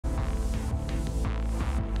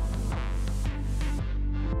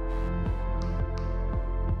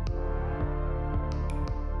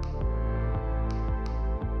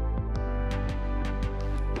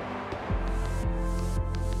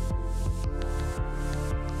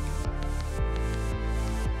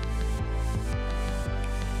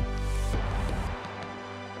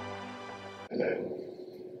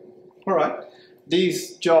All right.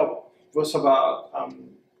 This job was about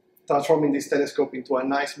transforming this telescope into a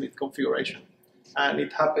nice mid configuration. And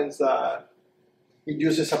it happens that it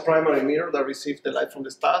uses a primary mirror that receives the light from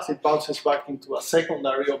the stars. It bounces back into a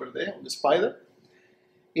secondary over there on the spider.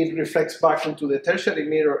 It reflects back into the tertiary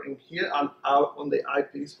mirror in here and out on the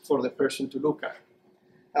eyepiece for the person to look at.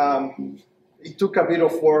 It took a bit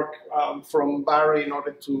of work from Barry in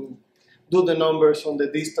order to do the numbers on the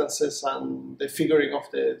distances and the figuring of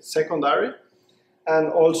the secondary,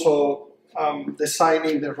 and also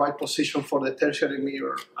designing the right position for the tertiary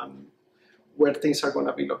mirror and where things are going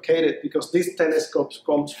to be located, because this telescope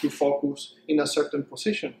comes to focus in a certain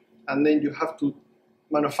position, and then you have to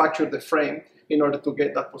manufacture the frame in order to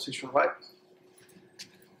get that position right.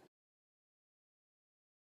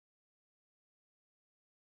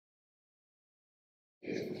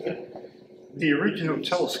 The original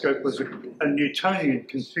telescope was a Newtonian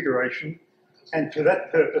configuration, and for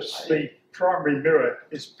that purpose the primary mirror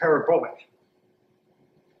is parabolic.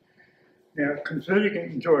 Now, converting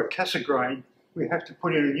it into a Cassegrain, we have to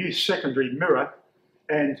put in a new secondary mirror,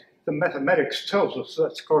 and the mathematics tells us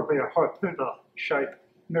that's got to be a hyperbola-shaped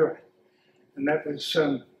mirror. And that was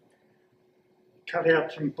cut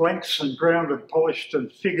out from blanks and ground and polished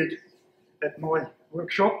and figured at my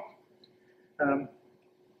workshop.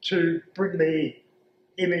 To bring the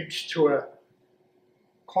image to a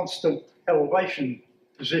constant elevation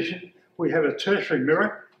position, we have a tertiary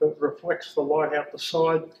mirror that reflects the light out the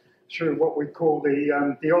side through what we call the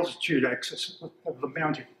altitude axis of the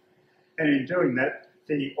mounting. And in doing that,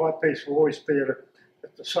 the eyepiece will always be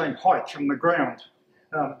at the same height from the ground.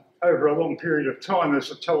 Over a long period of time, as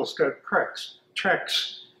the telescope tracks,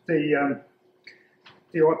 the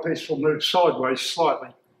eyepiece will move sideways slightly.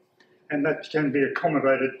 And that can be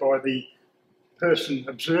accommodated by the person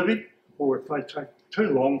observing, or if they take too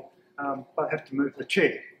long, they have to move the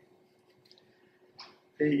chair.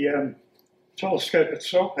 The telescope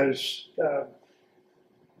itself has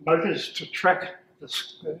motors to track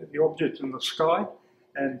the object in the sky,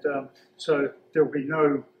 and so there'll be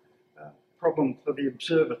no problem for the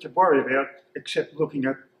observer to worry about, except looking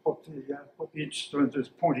at what the instrument is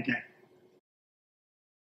pointing at.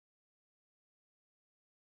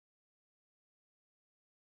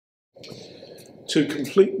 To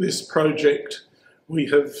complete this project, we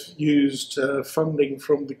have used funding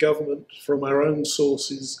from the government, from our own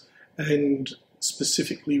sources, and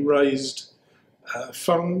specifically raised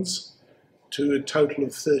funds to a total of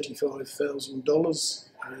 $35,000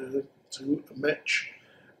 to match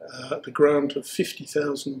the grant of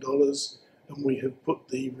 $50,000, and we have put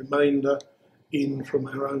the remainder in from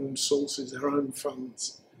our own sources, our own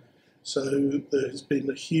funds. So there has been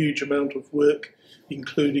a huge amount of work,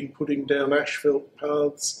 including putting down asphalt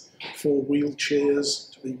paths for wheelchairs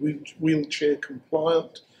to be wheelchair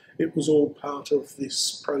compliant. It was all part of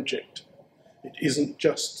this project. It isn't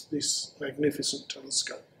just this magnificent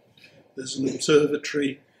telescope. There's an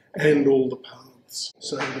observatory and all the paths.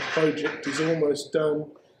 So the project is almost done.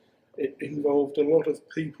 It involved a lot of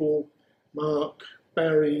people, Mark,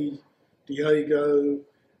 Barry, Diego,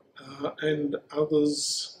 and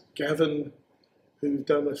others, Gavin, who've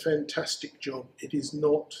done a fantastic job. It is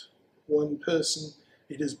not one person,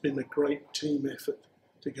 it has been a great team effort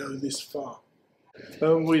to go this far.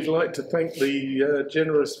 We'd like to thank the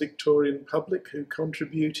generous Victorian public who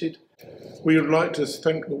contributed. We would like to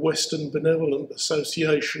thank the Western Benevolent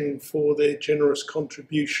Association for their generous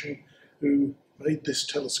contribution, who made this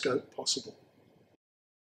telescope possible.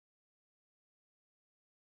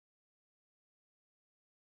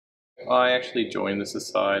 I actually joined the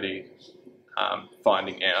society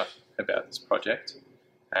finding out about this project,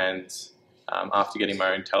 and after getting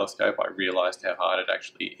my own telescope I realised how hard it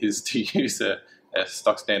actually is to use a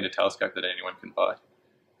stock standard telescope that anyone can buy.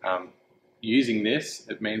 Using this,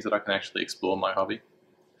 it means that I can actually explore my hobby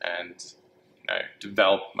and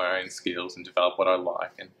develop my own skills and develop what I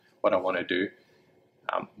like and what I want to do.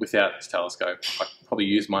 Without this telescope, I could probably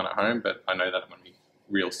use mine at home, but I know that I'm going to be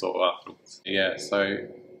real sore afterwards. Yeah, so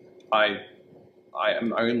I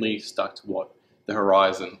am only stuck to what the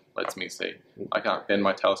horizon lets me see. I can't bend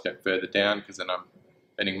my telescope further down because then I'm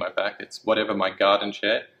bending my back. It's whatever my garden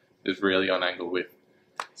chair is really on angle with.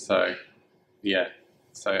 So yeah,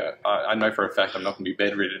 so I know for a fact I'm not going to be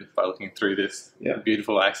bedridden by looking through this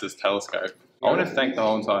beautiful Axis telescope. I want to thank the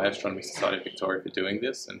whole entire Astronomical Society of Victoria for doing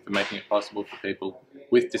this and for making it possible for people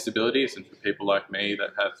with disabilities and for people like me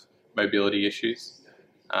that have mobility issues.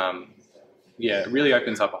 Yeah, it really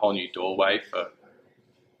opens up a whole new doorway for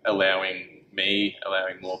allowing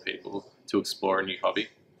more people to explore a new hobby.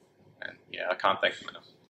 And yeah, I can't thank them enough.